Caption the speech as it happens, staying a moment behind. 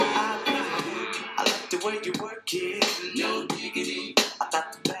the way you work it, no diggity. I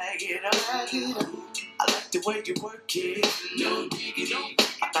got to bag it up. I like the way you work it, no diggity.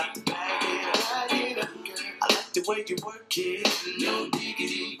 I got to bag it up. I like the way you work it, no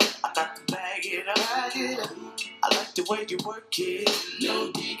diggity. I got to bag it up. I like the way you work it,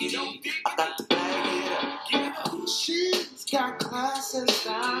 no diggity. I got to bag it up. She's got class and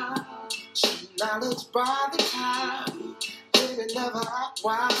style. She knowledge by the time. Baby never act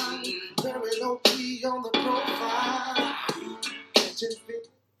wild. Very low key on the profile. Can't you feel?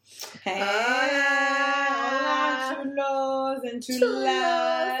 Hey, hola, chulos and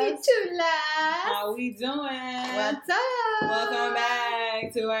chulas. How we doing? What's up? Welcome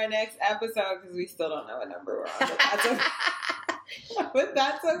back to our next episode because we still don't know what number we're on. But that's okay. But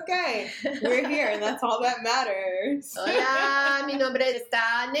that's okay. We're here and that's all that matters. Hola, mi nombre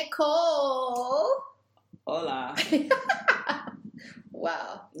está Nicole. Hola.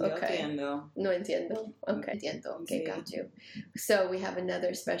 Wow. Yo Okay. entiendo. No entiendo. Okay, entiendo. Okay, Sí. got you. So we have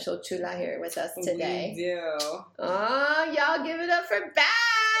another special chula here with us today. We do. Oh, y'all give it up for Beth.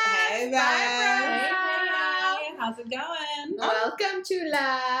 Hey, Bye, Beth. Beth. How's it going? Welcome,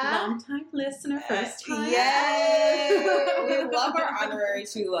 chula. Long time listener, first time. Yay! We love our honorary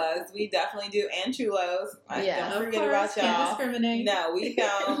chulas. We definitely do. And chulos. Yeah. Don't Of forget course, about y'all. can't discriminate. No, we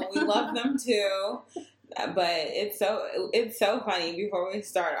don't. We love them too. But it's so funny before we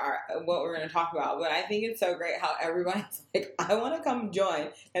start what we're going to talk about. But I think it's so great how everybody's like, I want to come join.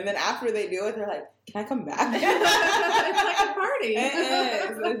 And then after they do it, they're like, can I come back? It's like a party. It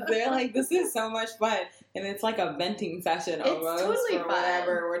is. They're like, this is so much fun. And it's like a venting session It's almost totally for fun.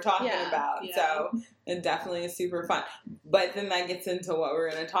 whatever we're talking Yeah. about. Yeah. So it definitely is super fun. But then that gets into what we're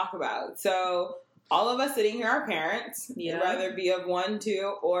going to talk about. So all of us sitting here are parents, Yeah. whether it be of 1,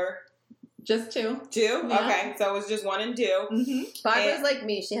 2, or Just two. 2. Yeah. Okay, so it's just 1 and 2. Mm-hmm. Barbara's And- like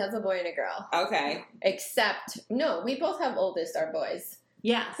me. She has a boy and a girl. Okay. Except, no, we both have oldest are boys.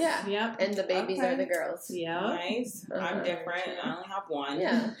 Yes. Yeah. Yep. And the babies Okay. are the girls. Yep. Nice. I'm Uh-huh. different. I only have 1.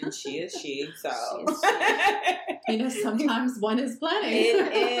 Yeah. And she is she. So You know, sometimes one is plenty.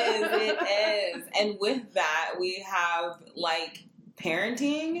 It is. And with that, we have like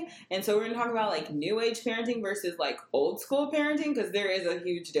parenting. And so we're going to talk about like new age parenting versus like old school parenting because there is a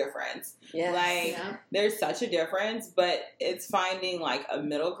huge difference. Yes. Like Yeah. there's such a difference, but it's finding like a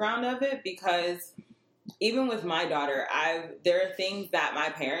middle ground of it because even with my daughter, there are things that my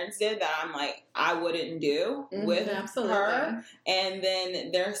parents did that I'm like, I wouldn't do Mhm. with Absolutely. her. And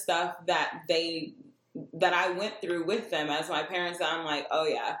then there's stuff that I went through with them as my parents that I'm like, oh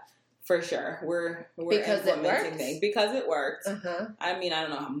yeah, for sure. We're Because it implementing works? things. Because it worked. Uh-huh. I mean, I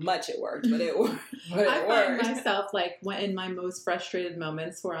don't know how much it worked, but it worked. But I it find worked. myself like in my most frustrated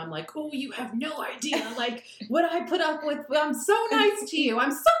moments where I'm like, oh, you have no idea like what I put up with. I'm so nice to you.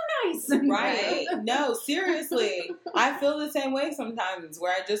 I'm so nice. Right. No, seriously. I feel the same way sometimes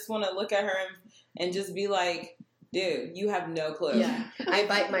where I just want to look at her and just be like, dude, you have no clue. Yeah. I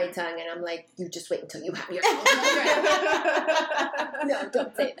bite my tongue and I'm like, you just wait until you have your own. No,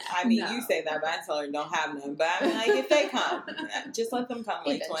 don't say that. I mean, No. you say that, but I tell her don't have none. But I mean, like, if they come, just let them come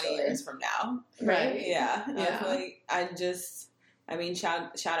like 20 Eventually. years from now. Right. Yeah. Yeah. I mean,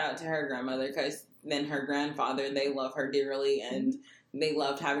 shout out to her grandmother because then her grandfather, they love her dearly and they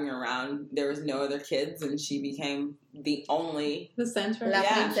loved having her around. There was no other kids and she became the only. The center of La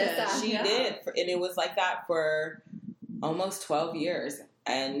attention. princesa. She did. And it was like that for almost 12 years.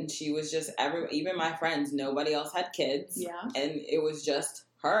 And she was just, even my friends, nobody else had kids. Yeah. And it was just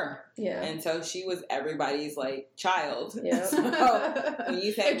her. Yeah. And so she was everybody's like child. Yeah. So when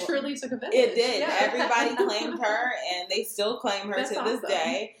you say It truly took a village. it did. Yeah. Everybody claimed her, and they still claim her That's to this awesome.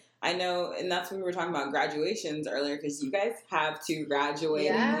 day. I know, and that's when we were talking about graduations earlier, because you guys have 2 graduating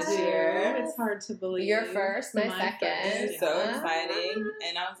Yes. this year. It's hard to believe. Your first, my second. It's so Yeah. exciting.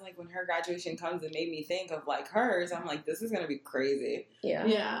 And I was like, when her graduation comes, it made me think of like hers. I'm like, this is going to be crazy. Yeah.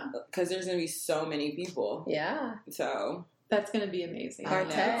 Yeah. Because there's going to be so many people. Yeah. So That's going to be amazing. I know.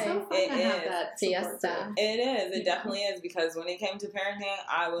 It's so fun It to have is. that support Siesta. group. it is. It Yeah. definitely is. Because when it came to parenting,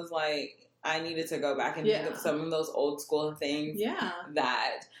 I was like, I needed to go back and think Yeah. of some of those old school things. Yeah.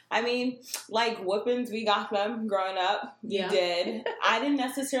 That I mean, like whoopings, we got them growing up. We Yeah. did. I didn't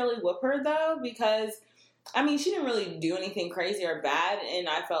necessarily whoop her though because I mean she didn't really do anything crazy or bad, and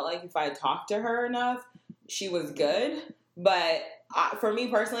I felt like if I talked to her enough, she was good. But for me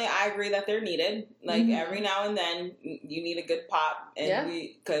personally, I agree that they're needed. Like Mhm. every now and then, you need a good pop, and Yeah.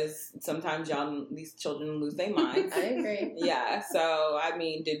 because sometimes these children lose their minds. I agree. Yeah. So I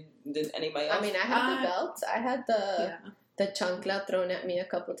mean, did anybody else? I mean, I had the belt. I had the the chancla thrown at me a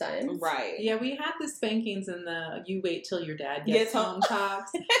couple times. Right. Yeah, we had the spankings and the you wait till your dad Gets gets home. home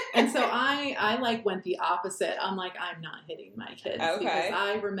talks. And so I like went the opposite. I'm like, I'm not hitting my kids. Okay. Because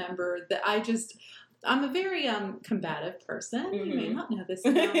I remember that I'm a very combative person. You may Mhm. not know this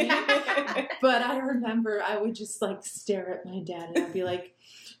about me. But I remember I would just like stare at my dad and I'd be like,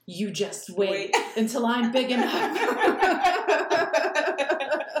 you just wait until I'm big enough.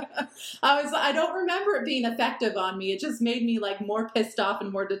 I don't remember it being effective on me. It just made me like more pissed off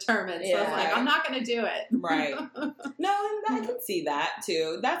and more determined. So I was Yeah. like, I'm not going to do it. Right. No, and I can see that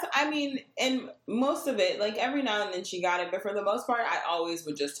too. And most of it, like every now and then she got it, but for the most part, I always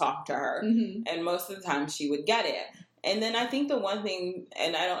would just talk to her. Mm-hmm. And most of the time she would get it. And then I think the one thing,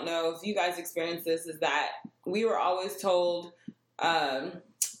 and I don't know if you guys experience this, is that we were always told,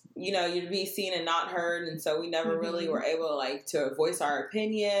 you'd be seen and not heard, and so we never really were able to voice our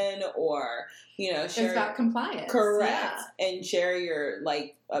opinion or It's share. about compliance. Correct, Yeah. and share your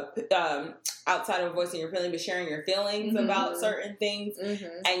outside of voicing your feeling, but sharing your feelings about certain things,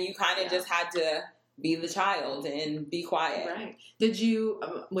 Mm-hmm. and you kind of just had to be the child and be quiet. Right. Did you,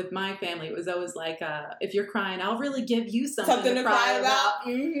 with my family, it was always like, if you're crying, I'll really give you something to cry about.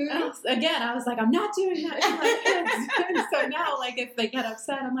 Mm-hmm. And I was like, I'm not doing that to my kids. And so now, if they get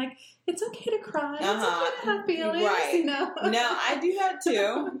upset, I'm like, it's okay to cry. It's okay to have feelings, Right. No, I do that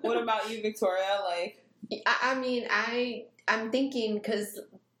too. What about you, Victoria? I'm thinking because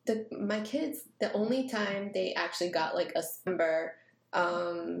my kids, the only time they actually got a number,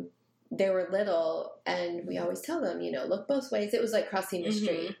 they were little, and we always tell them, look both ways. It was like crossing the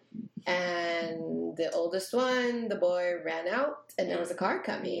street, and the oldest one, the boy, ran out, and there was a car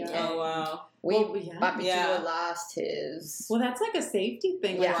coming. Yeah. And Oh, wow. Papi Yeah. Chulo lost his. Well, that's like a safety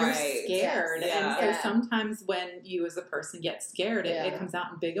thing. Yeah. You're Right. scared. Yes. And so Yeah. sometimes when you as a person get scared, it Yeah. comes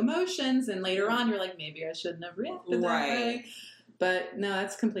out in big emotions. And later on, you're like, maybe I shouldn't have reacted that Right. way. But no,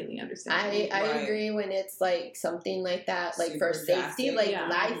 that's completely understandable. I Right. agree when it's something like that, Super for safety, drastic. Yeah.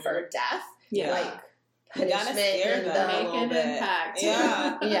 life or death, Yeah. You gotta punishment scare and them. the Make little an bit. impact.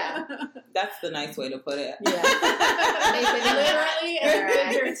 Yeah. Yeah. That's the nice way to put it. Yeah. Make it Literally and Right.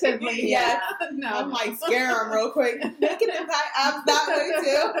 figuratively. Yes. Yeah. No. I'm scare them real quick. Make an impact. I'm that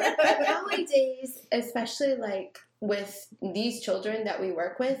way too. Nowadays, especially with these children that we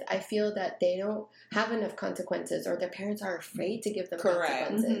work with, I feel that they don't have enough consequences, or their parents are afraid to give them Correct.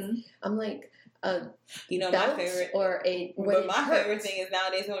 consequences. Mhm. I'm like, a My belt favorite. or a. when But it my hurts. favorite thing is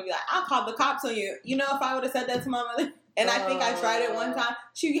nowadays when we be like, I'll call the cops on you. If I would have said that to my mother, and I think I tried it one time,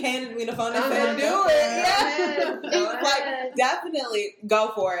 she handed me the phone and said, do Go it. ahead. Yeah. Go It was ahead. definitely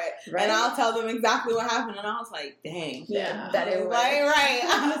go for it. Right. And I'll tell them exactly what happened. And I was like, dang. Yeah. That it was. Right.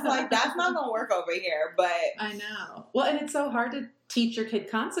 I was like, that's not going to work over here. But I know. Well, and it's so hard to teach your kid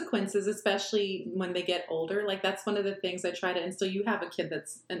consequences, especially when they get older. That's one of the things I try to instill. You have a kid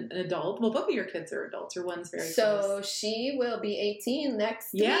that's an adult. Well, both of your kids are adults, or one's very close. So she will be 18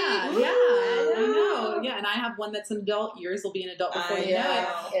 next week. Yeah, Woo! yeah, I know. Yeah, and I have one that's an adult. Yours will be an adult before I you know it.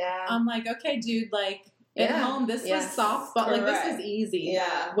 know. Yeah. I'm like, okay, dude, at Yeah. home, this was Yes. softball. This Correct. was easy.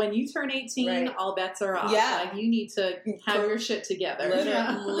 Yeah. When you turn 18, Right. all bets are off. Yeah. You need to have your shit together.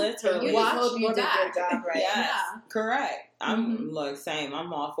 Literally. You Watch just hope you your did back. your job right. Yes, Yeah. correct. I'm same.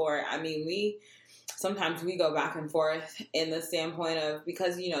 I'm all for it. I mean, sometimes we go back and forth in the standpoint of,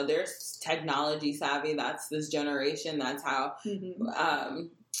 because there's technology savvy. That's this generation. That's how Mhm.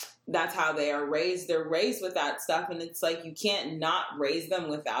 that's how they are raised. They're raised with that stuff, and it's you can't not raise them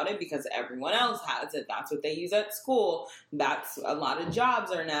without it because everyone else has it. That's what they use at school. That's a lot of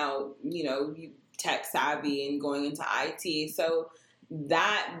jobs are now tech savvy and going into IT. So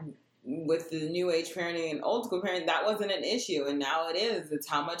that, with the new age parenting and old school parenting, that wasn't an issue, and now it is. It's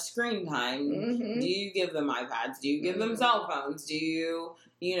how much screen time. Mm-hmm. Do you give them iPads? Do you give them cell phones? Do you,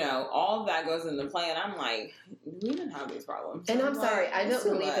 all of that goes into play, and I'm like, we didn't have these problems. And I'm sorry, I it's don't too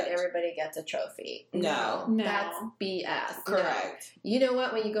believe that much. everybody gets a trophy. No. No. That's BS. Correct. No. You know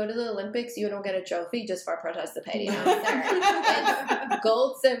what? When you go to the Olympics, you don't get a trophy just for participating. I'm sorry. It's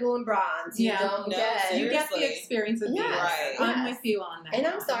gold, silver, and bronze. You Yeah. don't No, get. You get the Seriously. experience of being Yes. Right. I'm Yes. with you on that. And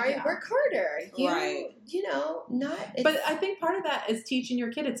I'm sorry, Yeah. work harder. Right. Not. It's, But I think part of that is teaching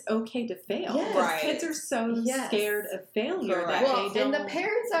your kid it's okay to fail. Yes. Because Right. kids are so Yes. scared of failure Correct. that well, they don't. and the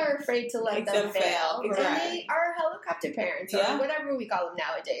parents are afraid to let Make them them fail. fail. And Correct. they are helicopter parents, Yeah. or whatever we call them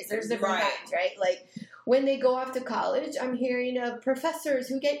nowadays. There's different Right. kinds, right? When they go off to college, I'm hearing of professors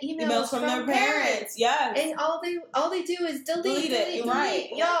who get emails Emails from their parents. Yes. and all they do is delete it. Right.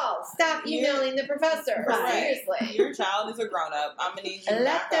 Y'all, stop You're- emailing the professor. Right. Seriously. Your child is a grown up. I'm gonna need you to Let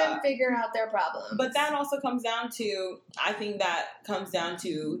back them up. figure out their problems. But that also comes down to, I think that comes down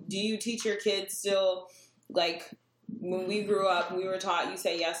to, do you teach your kids still when we grew up, we were taught you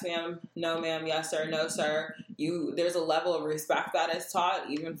say yes, ma'am, no, ma'am, yes, sir, no, sir. There's a level of respect that is taught,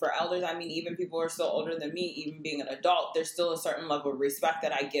 even for elders. I mean, even people who are still older than me, even being an adult, there's still a certain level of respect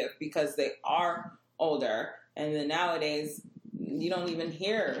that I give because they are older. And then nowadays, you don't even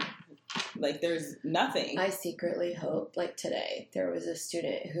hear, like, there's nothing. I secretly hope, like today, there was a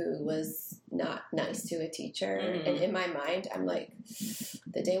student who was not nice to a teacher. Mhm. And in my mind, I'm like,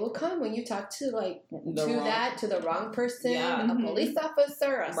 the day will come when you talk to, like, the wrong person, Yeah. a Mhm. police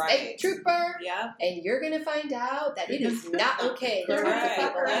officer, a Right. state trooper, Yeah. and you're going to find out that it is not okay to talk to Correct.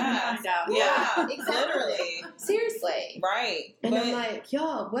 people. Yeah. Find out. Yeah, exactly. literally. Seriously. Right. And But I'm like,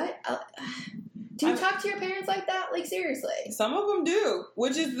 y'all, what? Do you talk to your parents like that? Like, seriously? some of them do,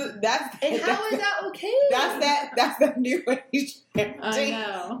 which is that's And how is that okay? that's that new age I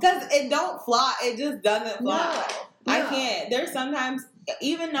know. because it don't fly. It just doesn't fly. No. I can't. There's sometimes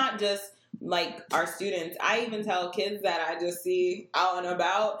even not just like our students. I even tell kids that I just see out and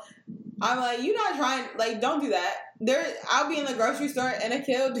about. I'm like, you're not trying. Like, don't do that. I'll be in the grocery store and a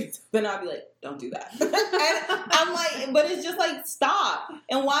kid will do something. I'll be like, don't do that. And I'm like, but it's just like, stop.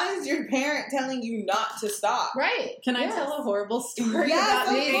 And why is your parent telling you not to stop? Right. Can I Yes. tell a horrible story Yes, about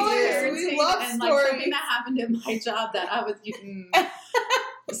of me course. parenting We love and like stories. something that happened in my job that I was.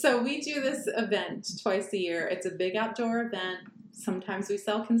 So we do this event twice a year. It's a big outdoor event. Sometimes we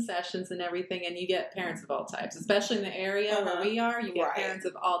sell concessions and everything, and you get parents of all types, especially in the area where Uh-huh. we are. You get Right. parents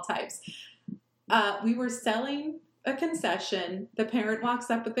of all types. We were selling a concession. The parent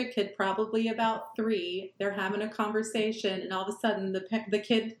walks up with their kid, probably about 3. They're having a conversation, and all of a sudden the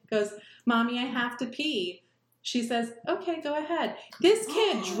kid goes, "Mommy, I have to pee." She says, "Okay, go ahead." This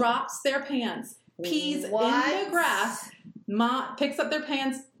kid drops their pants, pees in What? the grass. Mom picks up their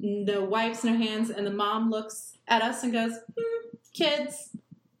pants, no wipes, no hands, and the mom looks at us and goes, "Kids."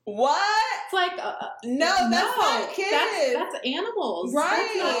 What? It's like, No, that's not kids. That's animals. Right.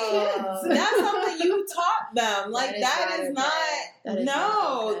 That's not kids. That's something you taught them. Like that is not. That is No,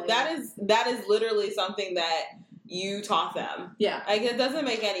 not okay. that is literally something that you taught them. Yeah. Like it doesn't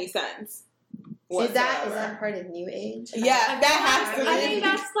make any sense. Is that whatsoever. part of New Age? Yeah, that has to be. I mean,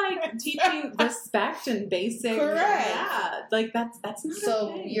 that's like teaching respect and basic. Correct. Yeah. Like that's not So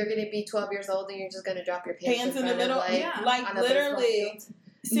okay. you're gonna be 12 years old and you're just gonna drop your pants Pants in the front of, middle, like, yeah. like on a baseball literally. field?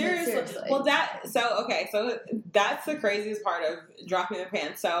 Seriously. Seriously. Well, so that's the craziest part of dropping the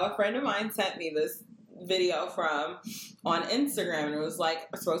pants. So a friend of mine sent me this video on Instagram, and it was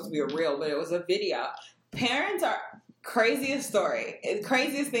like supposed to be a reel, but it was a video. Parents are craziest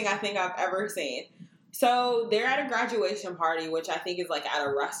thing I think I've ever seen. So they're at a graduation party, which I think is like at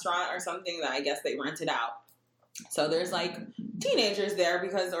a restaurant or something that I guess they rented out. So there's like teenagers there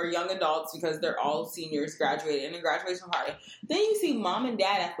or young adults because they're all seniors graduating in a graduation party. Then you see mom and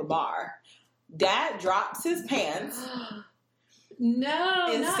dad at the bar. Dad drops his pants No,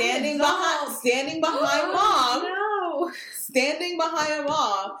 and not standing adults. behind mom, No. standing behind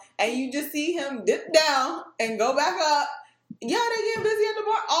mom, and you just see him dip down and go back up. Yeah, they getting busy at the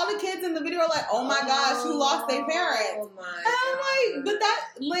bar. All the kids in the video are like, "Oh my gosh, who lost their parents?" Oh my And I'm like, but that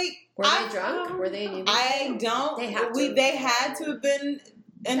Were they drunk? Were they inebriated? I don't. They have to. They had to have been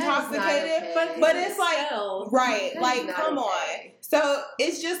intoxicated, okay. but it's like still. right, That like is not come okay. on. So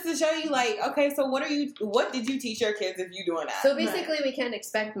it's just to show you, like, okay, so what did you teach your kids if you doing that? So basically, we can't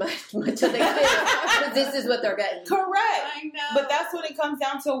expect much of the kids because this is what they're getting. Correct. I know. But that's when it comes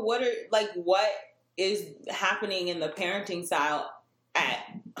down to what is happening in the parenting style at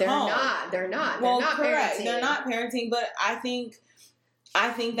They're home. not. They're not. Well, they're not correct. parenting. They're not parenting, but I think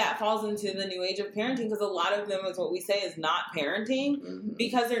that falls into the new age of parenting because a lot of them is what we say is not parenting Mhm.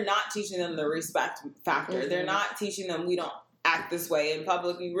 because they're not teaching them the respect factor. Mhm. They're not teaching them we don't act this way in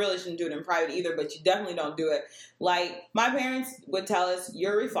public. You really shouldn't do it in private either, but you definitely don't do it. Like my parents would tell us,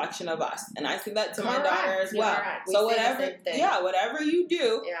 "You're a reflection of us," and I say that to my Correct. daughter as You're well. right. We So say the whatever, same thing. whatever you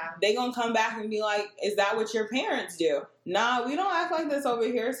do, Yeah. they gonna come back and be like, "Is that what your parents do?" Nah, we don't act like this over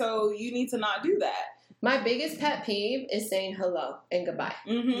here, so you need to not do that. My biggest pet peeve is saying hello and goodbye.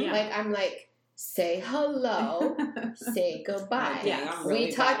 Mm-hmm. Yeah. Like, I'm like, say hello, say goodbye. Yeah, I'm really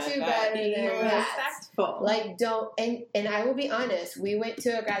we taught bad at you that. better Be than that. respectful. Like, don't, and I will be honest, we went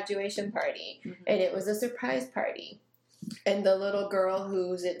to a graduation party, Mhm. and it was a surprise party. And the little girl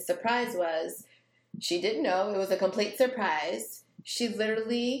whose surprise was, she didn't know, it was a complete surprise. She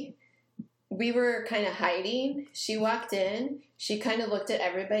literally, we were kind of hiding. She walked in, she kind of looked at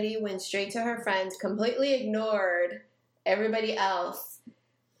everybody, went straight to her friends, completely ignored everybody else.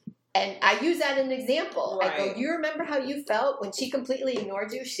 And I use that as an example. I go, Right. you remember how you felt when she completely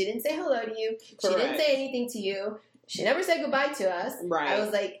ignored you? She didn't say hello to you. She didn't Correct. say anything to you. She never said goodbye to us. Right. I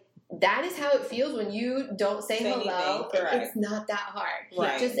was like, that is how it feels when you don't say hello. anything, correct. It's not that hard.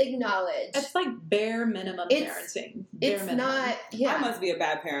 Right. Just acknowledge. It's like bare minimum parenting. Bare It's minimum. not. Yeah. I must be a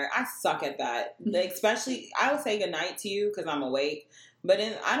bad parent. I suck at that. Like, especially, I would say goodnight to you because I'm awake. But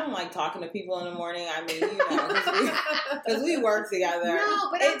I don't like talking to people in the morning. I mean, you know, because we work together. No,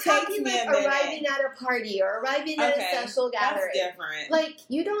 but It I'm talking takes me like a minute. arriving at a party or arriving at Okay, a social gathering. That's different. Like,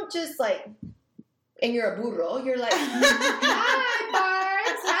 you don't just like, and you're a burro. You're like, hi,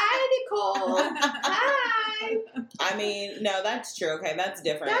 Bart. Hi, Nicole. Hi. I mean, no, that's true. Okay, that's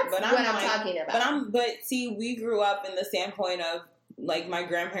different. That's but what I'm like, talking about. But see, we grew up in the standpoint of like my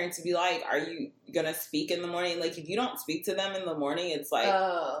grandparents would be like, "Are you gonna speak in the morning?" Like, if you don't speak to them in the morning, it's like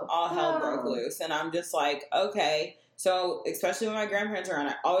all hell broke loose. And I'm just like, okay. So, especially when my grandparents are around,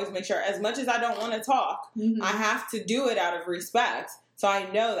 I always make sure, as much as I don't want to talk, Mhm. I have to do it out of respect. So I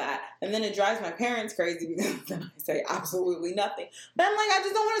know that. And then it drives my parents crazy because then I say absolutely nothing. But I'm like, I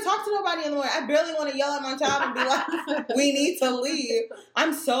just don't want to talk to nobody in the morning. I barely want to yell at my child and be like, we need to leave.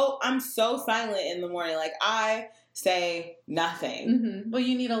 I'm so silent in the morning. Like, I say nothing. Mhm. Well,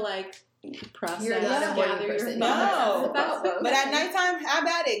 you need to like process. You're not a morning gather your person. No. thoughts. That's But at nighttime, have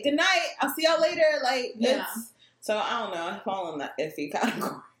at it. Good night. I'll see y'all later. Like, Yeah. it's, so I don't know. I fall in that iffy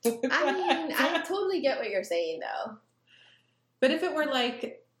category. I mean, I totally get what you're saying, though. But if it were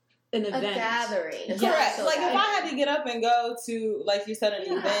like an A event, gathering. a Correct. social Like, if gathering. I had to get up and go to, like you said, an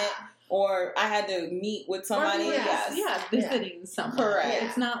Yeah. event, or I had to meet with somebody, Or, yes. yeah, visiting someone. Correct. Yeah.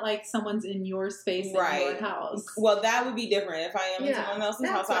 It's not like someone's in your space in Right. your house. Well, that would be different. If I am in Yeah, someone else's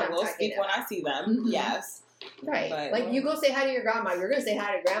that's house, what I I'm will talking speak when I see them. Mhm. Yes. Right. But- like, you go say hi to your grandma. You're going to say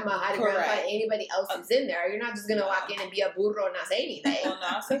hi to grandma, hi to grandpa, Correct. and anybody else who's in there. You're not just going to walk in and be a burro and not say anything. Well, no,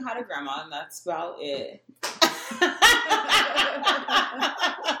 I'll say hi to grandma, and that's about it.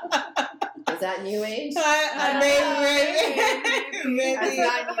 Is that new age? Maybe That's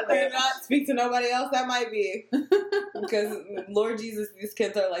not new age. not speak to nobody else. That might be because Lord Jesus, these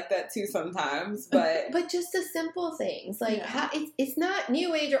kids are like that too sometimes. But But just the simple things. Like, Yeah. it's not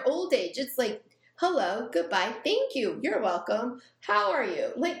new age or old age. It's like, hello, goodbye, thank you, you're welcome, how are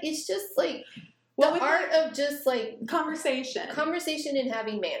you? Like, it's just like Well, the with art of just like conversation. conversation and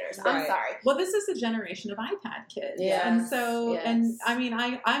having manners. I'm Right. sorry. Well, this is a generation of iPad kids, Yes, and so, yes. and I mean,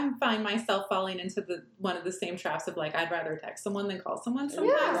 I find myself falling into one of the same traps of like, I'd rather text someone than call someone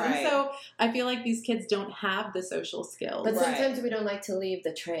sometimes, Yeah. Right. and so I feel like these kids don't have the social skills. But Right. sometimes we don't like to leave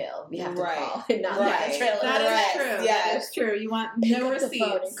the trail. We have to Right. call and not leave Right. the trail. in That the is rest. true. Yes. That is true. You want Pick no up the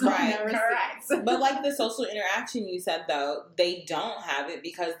phone and receipts. call. Right. No Correct. receipts. But like the social interaction you said, though, they don't have it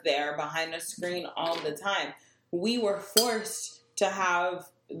because they're behind a screen all the time. We were forced to have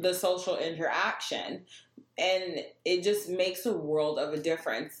the social interaction, and it just makes a world of a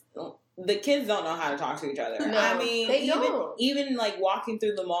difference. The kids don't know how to talk to each other. No, I mean, they don't. even like walking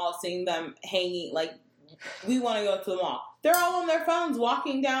through the mall, seeing them hanging, like, we want to go to the mall. They're all on their phones,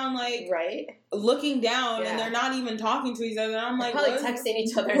 walking down, like, Right? looking down, Yeah. and they're not even talking to each other. And I'm like, Probably what? texting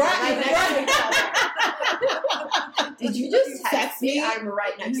each other. Right, next to each right. other. Did you just text me? me? I'm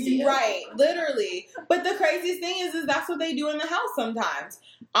right next to you. Right, literally. But the craziest thing is that's what they do in the house sometimes.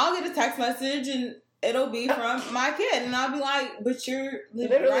 I'll get a text message and it'll be from my kid, and I'll be like, "But you're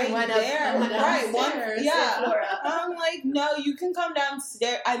Literally right one there, up, right? One, downstairs, yeah." Floor up. I'm like, "No, you can come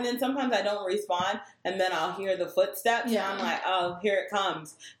downstairs." And then sometimes I don't respond, and then I'll hear the footsteps, Yeah. and I'm like, "Oh, here it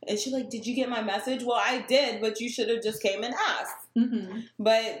comes." And she's like, "Did you get my message?" Well, I did, but you should have just came and asked. Mm-hmm.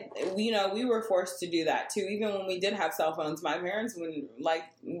 But we were forced to do that too. Even when we did have cell phones, my parents we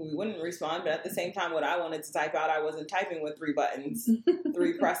wouldn't respond. But at the same time, what I wanted to type out, I wasn't typing with 3 buttons,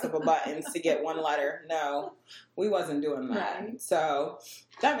 3 pressable buttons to get one letter. No, we wasn't doing that. Right. So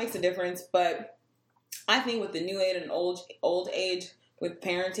that makes a difference. But I think with the new age and old age with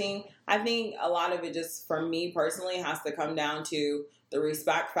parenting, I think a lot of it just, for me personally, has to come down to the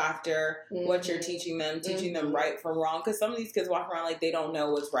respect factor, what you're teaching them Mhm. right from wrong. Because some of these kids walk around like they don't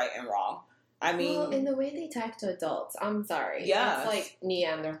know what's right and wrong. I mean, Well, in the way they talk to adults, I'm sorry. Yes. It's like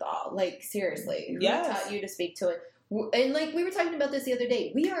Neanderthal. Like, seriously. Yes. Who taught you to speak to it? And like we were talking about this the other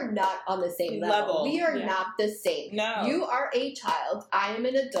day, we are not on the same level. Level. We are Yeah. not the same. no. You are a child. I am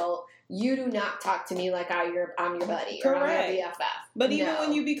an adult. You do not talk to me like I'm your buddy or I'm Correct. your BFF. But even No.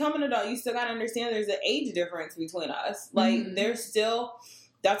 when you become an adult, you still got to understand there's an age difference between us. Like, Mhm. there's still,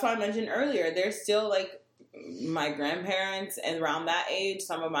 that's why I mentioned earlier, there's still, like, my grandparents and around that age,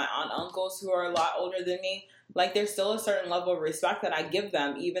 some of my aunt uncles who are a lot older than me, like, there's still a certain level of respect that I give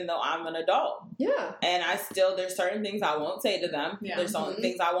them, even though I'm an adult. Yeah. And there's certain things I won't say to them. Yeah. There's certain Mhm.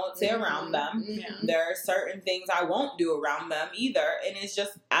 things I won't say around them. Mhm. Yeah. There are certain things I won't do around them either. And it's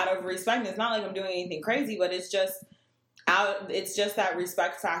just out of respect. It's not like I'm doing anything crazy, but it's just, it's just that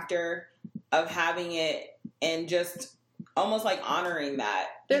respect factor of having it and just almost like honoring that.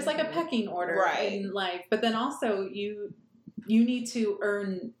 There's like a pecking order Right. in life, but then also you need to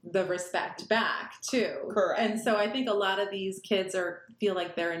earn the respect back too. Correct. And so I think a lot of these kids feel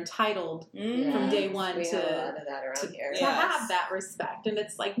like they're entitled from day one we to have a lot of that around here. Yeah. have that respect. And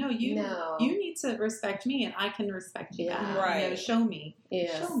it's like, no, you need to respect me and I can respect you Yeah. back. Right. You know, show me.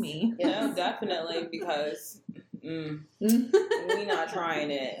 Yes. Show me. Yes. No, definitely, because we not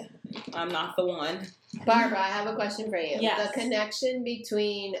trying it. I'm not the one. Barbara, I have a question for you. Yes. The connection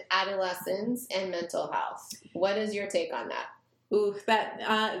between adolescence and mental health. What is your take on that? Ooh,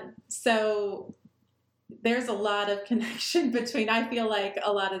 so there's a lot of connection between, I feel like,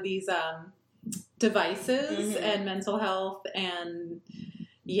 a lot of these devices Mhm. and mental health. And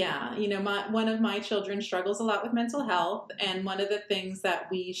yeah, you know, one of my children struggles a lot with mental health. And one of the things that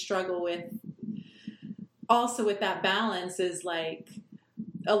we struggle with also with that balance is like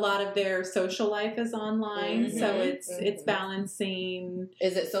a lot of their social life is online. Mhm. So it's Mhm. balancing.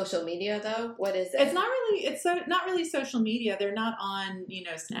 Is it social media though? What is it? It's not really social media. They're not on, you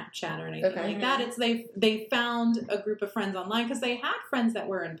know, Snapchat or anything Okay. like that. It's they found a group of friends online because they had friends that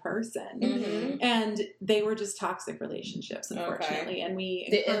were in person. Mhm. And they were just toxic relationships, Okay. unfortunately. And we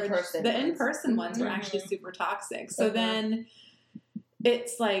The encouraged in-person the ones. in-person ones were Mhm. actually super toxic. So Uh-huh. then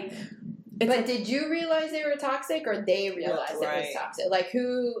it's like But did you realize they were toxic, or they realized it was Right. toxic? Like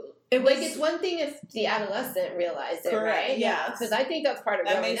who? it Like was- it's one thing if the adolescent realized it, Correct, right? yes. Because I think that's part of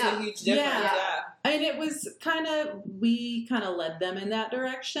That growing makes up. a huge difference. Yeah. Yeah. And it was we kind of led them in that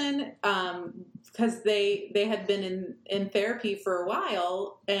direction because they had been in therapy for a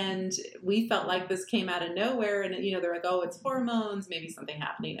while, and we felt like this came out of nowhere. And you know, they're like, "Oh, it's hormones, maybe something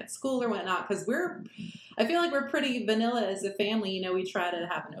happening at school or whatnot." Because I feel like we're pretty vanilla as a family. You know, we try to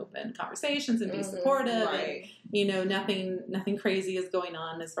have an open conversations and be Mhm. supportive, and Right. you know, nothing crazy is going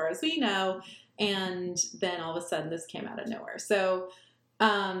on as far as we know. And then all of a sudden, this came out of nowhere. So.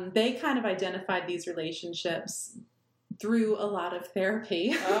 They kind of identified these relationships through a lot of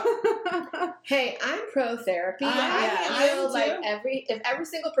therapy. Hey, I'm pro therapy. I I am feel too. like if every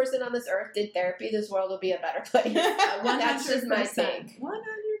single person on this earth did therapy, this world would be a better place. That's just my take.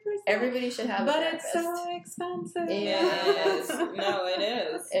 100%. Everybody should have a But therapist. it's so expensive. Yeah. It is. No, it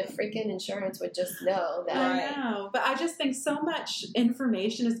is. If freaking insurance would just know that. Right. I know, but I just think so much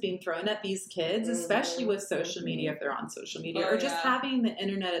information is being thrown at these kids, especially with social media, if they're on social media, Oh, or just yeah. having the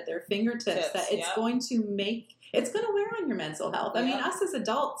internet at their fingertips, that it's Yep. going to wear on your mental health. I mean, Yep. us as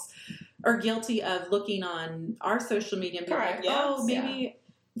adults are guilty of looking on our social media and being Correct. like, oh, Yes. maybe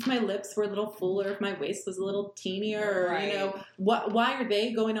if my lips were a little fuller, if my waist was a little teenier, or, Right. you know, why are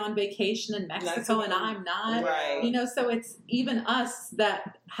they going on vacation in Mexico and I'm not? Right. You know, so it's even us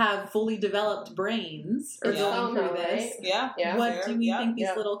that have fully developed brains are It's going through FOMO, this. right? Yeah. Yeah. What Fair. do we Yeah. think these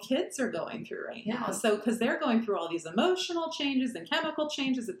Yeah. little kids are going through right now? Yeah. So, because they're going through all these emotional changes and chemical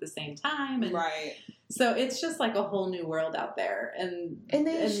changes at the same time. And Right. so it's just like a whole new world out there. And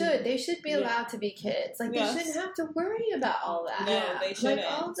They should be Yeah. allowed to be kids. Like Yes. they shouldn't have to worry about all that. No, Yeah. they shouldn't.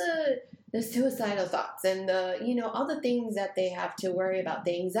 Like all the suicidal thoughts and all the things that they have to worry about,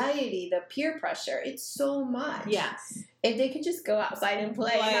 the anxiety, the peer pressure. It's so much. yes. If they could just go outside and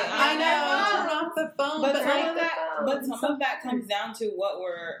play. Like, not I on know, their phone. turn off the phone. But But, some like, of that, but some some- of that comes down to what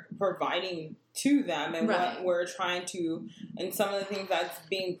we're providing to them and Right. what we're trying to, and some of the things that's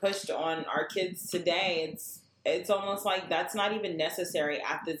being pushed on our kids today. It's almost like that's not even necessary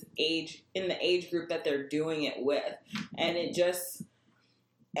at this age, in the age group that they're doing it with, and it just.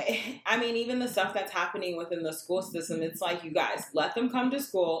 I mean, even the stuff that's happening within the school system, it's like, you guys, let them come to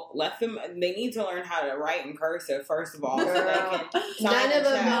school. They need to learn how to write in cursive, first of all. So they can None of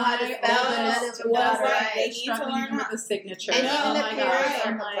them know how to spell, and none of them know how to Well, write. they need to struggling learn even how. with the signature. And No, even the my parents God.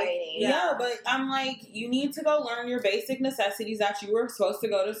 are I'm like, complaining. yeah. No, but I'm like, you need to go learn your basic necessities that you were supposed to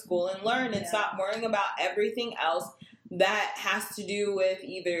go to school and learn, and Yeah. stop worrying about everything else that has to do with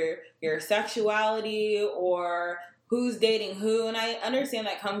either your sexuality or who's dating who. And I understand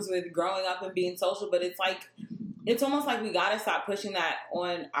that comes with growing up and being social, but it's like, it's almost like we gotta stop pushing that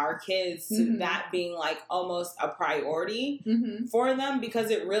on our kids to Mhm. that being like almost a priority Mhm. for them, because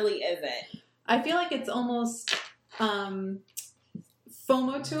it really isn't. I feel like it's almost FOMO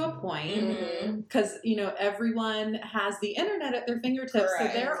to a point. Mhm. Because, you know, everyone has the internet at their fingertips.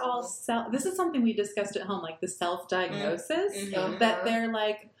 Correct. So they're all this is something we discussed at home, like the self-diagnosis, Mhm. that they're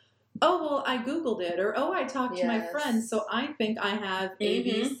like, oh, well, I Googled it, or, oh, I talked to my Yes. friend, so I think I have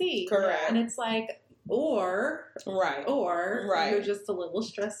ABC. Correct. And it's like, or Right. you're just a little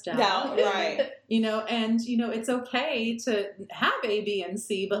stressed out. Now, right. And it's okay to have A, B, and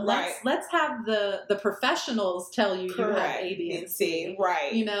C, but Right. let's have the professionals tell you you have Correct. A, B, and C.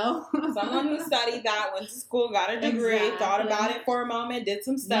 Right. Someone who studied that, went to school, got a degree, thought about it for a moment, did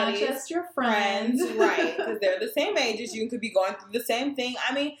some studies. Not just your friends. Right, because they're the same age as you and could be going through the same thing.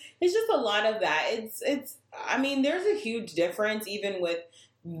 I mean, it's just a lot of that. It's. I mean, there's a huge difference even with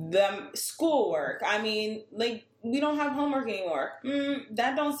the schoolwork. I mean, like, we don't have homework anymore.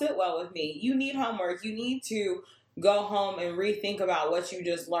 That don't sit well with me. You need homework. You need to go home and rethink about what you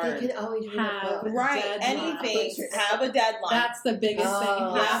just learned. You can always read a book. Right, Deadline. anything. Have a deadline. That's the biggest thing.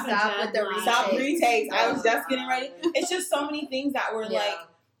 Have a stop with the deadline. Stop retakes. I was Oh, just getting ready. It's just so many things that we're like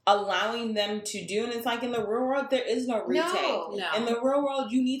allowing them to do, and it's like in the real world there is no retake. No. In the real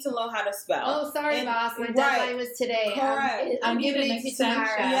world, you need to know how to spell. Oh, sorry, And- boss. My right. deadline was today. Correct. I'm I need giving an it to you extension.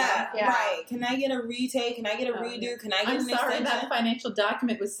 tomorrow. Yeah, right. Can I get a retake? Can I get a Oh, redo? Can I get I'm an sorry, extension? that financial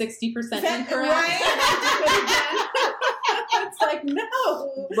document was 60% Right. incorrect. It's like,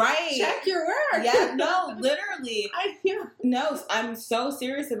 no. Right. Check your work. Yeah, no, literally. Yeah. No, I'm so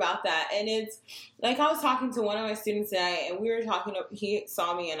serious about that. And it's like I was talking to one of my students today, and we were talking, he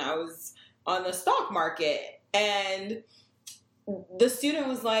saw me and I was on the stock market, and the student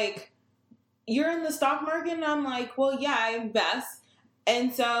was like, "You're in the stock market?" And I'm like, "Well, yeah, I invest."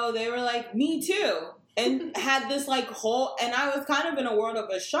 And so they were like, "Me too." And had this like whole, and I was kind of in a world of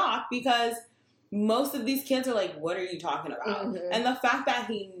a shock because most of these kids are like, "What are you talking about?" Mhm. And the fact that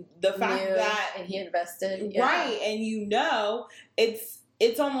And he invested. Yeah. right, and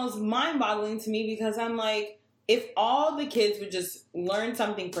it's almost mind-boggling to me because I'm like, if all the kids would just learn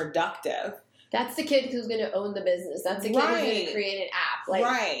something productive. That's the kid who's going to own the business. That's the kid who's going Right. to create an app. Like,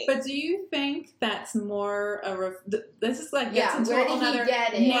 Right. But do you think that's more this is like gets yeah, into where a whole did he nother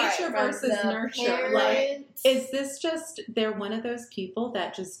get it? nature From versus the nurture? Like, parents? is this just they're one of those people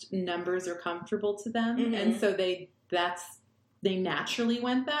that just numbers are comfortable to them, Mhm. and so they naturally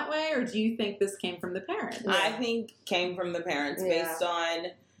went that way, or do you think this came from the parents? I think came from the parents Yeah. based on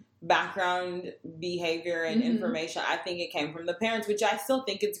background behavior and Mhm. information. I think it came from the parents, which I still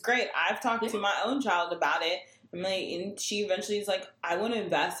think it's great. I've talked to Yeah. my own child about it. I'm like, and she eventually is like, "I want to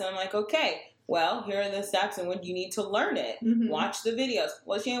invest." And I'm like, "Okay, well, here are the steps and when you need to learn it. Mhm. Watch the videos."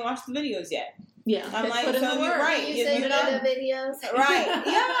 Well, she ain't watched the videos yet. Yeah, I'm like, put in so the you're work. right. You If say you you know- know the videos? Right.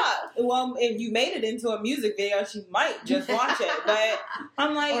 Yeah. Well, if you made it into a music video, she might just watch it. But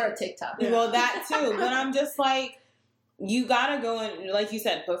I'm like, Or a TikTok. well, that too. But I'm just like, you gotta go and, like you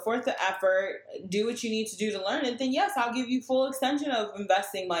said, put forth the effort, do what you need to do to learn it. Then yes, I'll give you full extension of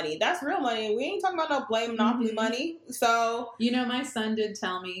investing money. That's real money. We ain't talking about no play monopoly Mhm. money. So My son did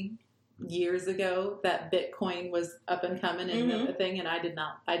tell me years ago that Bitcoin was up and coming and the thing, and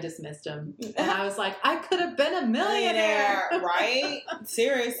I dismissed him. And I was like, I could have been a millionaire. right?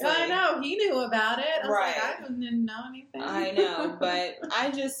 Seriously. I know, he knew about it. I was Right. like, I didn't know anything. I know, but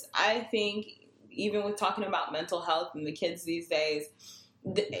I think even with talking about mental health and the kids these days,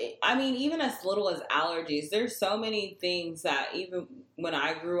 I mean, even as little as allergies, there's so many things that even when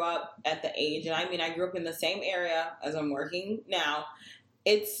I grew up at the age, and I mean, I grew up in the same area as I'm working now,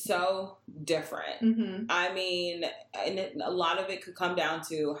 it's so different. Mm-hmm. I mean, and a lot of it could come down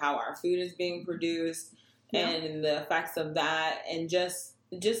to how our food is being produced and the effects of that, and just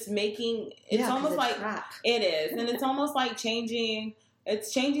making it's almost like crap. it is, and it's almost like changing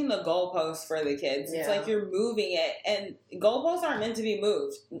the goalposts for the kids. It's Yeah. like you're moving it, and goalposts aren't meant to be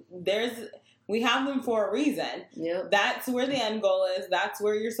moved. We have them for a reason. Yep. That's where the end goal is. That's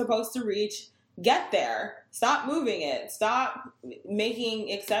where you're supposed to reach. Get there. Stop moving it. Stop making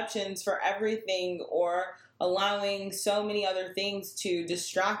exceptions for everything or allowing so many other things to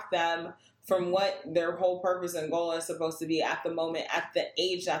distract them from what their whole purpose and goal is supposed to be at the moment, at the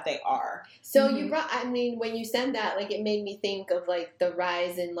age that they are. So Mhm. when you said that, like, it made me think of, like, the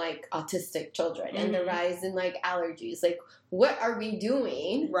rise in, like, autistic children and the Mhm. rise in, like, allergies. Like, what are we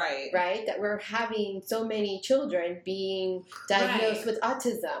doing, Right. right, that we're having so many children being diagnosed Right. with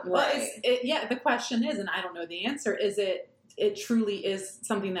autism? Well, Right. the question is, and I don't know the answer, is it truly is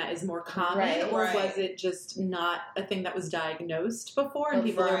something that is more common, Right. or Right. was it just not a thing that was diagnosed before and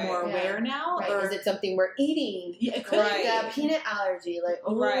people are Right. more Yeah. aware now? Right? Or Is it something we're eating? yeah, it could Right. be. Like a peanut allergy, like,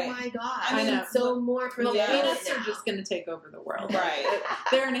 oh Right. my god, I know. so more Well, prevalent peanuts now. are just going to take over the world. Right.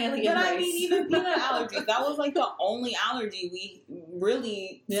 They're an alien But race. I mean, even peanut allergies, that was like the only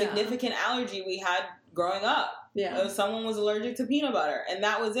significant allergy we had growing up. Yeah. Someone was allergic to peanut butter, and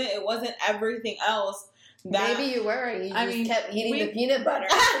that was it. It wasn't everything else. That, Maybe you were, and you I just mean, kept eating we- the peanut butter.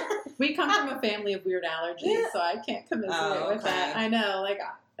 We come from a family of weird allergies, Yeah. so I can't commiserate Oh, with that. okay. I know, like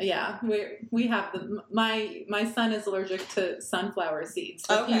Yeah, we have my son is allergic to sunflower seeds.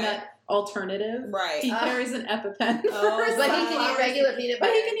 The Okay. peanut alternative. Right. He carries an EpiPen. Oh, for But he can sunflower eat regular seeds. peanut But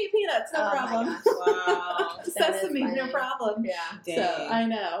butter. he can eat peanuts, no Oh my problem. gosh. Wow. That is Sesame, no funny. problem. Yeah. Dang. So I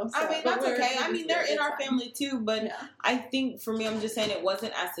know. I So- mean, but that's we're- okay. I we're mean, just they're good. in our It's fine. family too, but Yeah. I think for me, I'm just saying it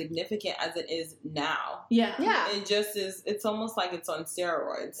wasn't as significant as it is now. Yeah. Yeah. It just is, it's almost like it's on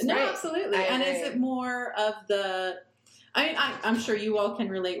steroids. No, Right. absolutely. I And agree. is it more of the? I'm sure you all can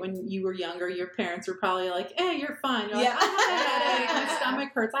relate. When you were younger, your parents were probably like, "Hey, you're fine." You're Yeah. like, "I have a headache. My stomach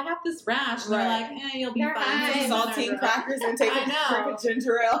hurts. I have this rash." And Right. they're like, "Eh, you'll be You're fine." fine. And then Saltine I grow up. crackers and take I a know. drink of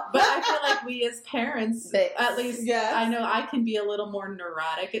ginger ale. But I feel like we as parents, Vicks. at least, Yes. I know I can be a little more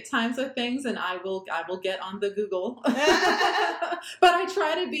neurotic at times with things, and I will get on the Google. But I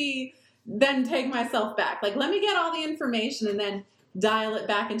try to then take myself back. Like, let me get all the information and then dial it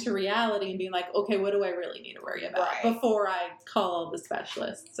back into reality and be like, okay, what do I really need to worry about Right. before I call all the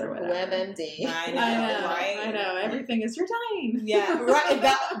specialists or whatever. WebMD. I know, I right? know. Everything is, you're dying. Yeah, right.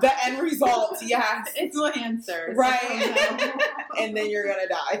 The end result, yes. It's cancer. Right. And then you're going to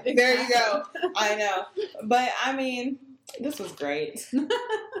die. There you go. I know. But, I mean, this was great.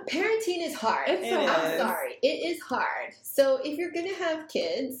 Parenting is hard. It's so It I'm is. sorry. It is hard. So if you're going to have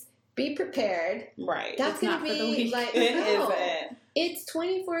kids, be prepared. Right. That's It's going not to for the be weak. like, It no. isn't. It's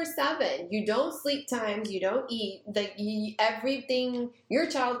 24/7. You don't sleep times. You don't eat. Everything. Your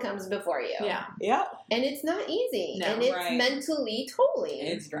child comes before you. Yeah. Yep. And it's not easy. No, and it's right. mentally totally.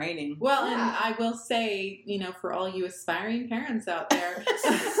 It's draining. Well, Yeah. and I will say, for all you aspiring parents out there,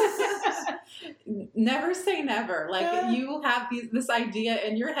 never say never. Like, you will have this idea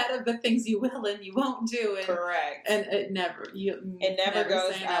in your head of the things you will and you won't do, Correct. and it never goes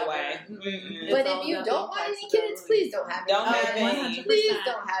say that never. way. Mm-mm. Mm-mm. It's But all if you about don't the want any flexibility. kids, please don't have any. Don't have kids. any. Please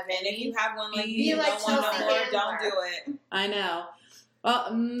don't have And if any. you have one like Be you like don't want no Chelsea more, Handler. don't do it. I know.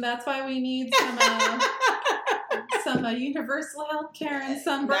 Well, that's why we need some universal health care and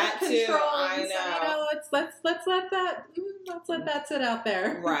some birth That too, control. I And so, know. let's let that sit out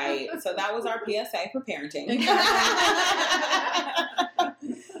there. Right. So that was our PSA for parenting.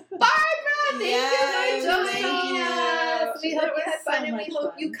 Barbara, thank Yes, you for thank joining you. us. We That hope you was had so fun and we much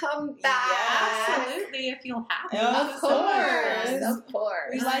hope fun. you come back. Yes. Absolutely, if you'll have me. Of Of course. course. Of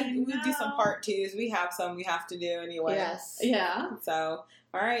course. we do some know. part twos. We have some we have to do anyway. Yes. Yeah. So,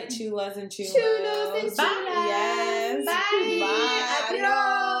 all right, chulas and chulas. Chulos and Bye. chulas. Yes. Bye.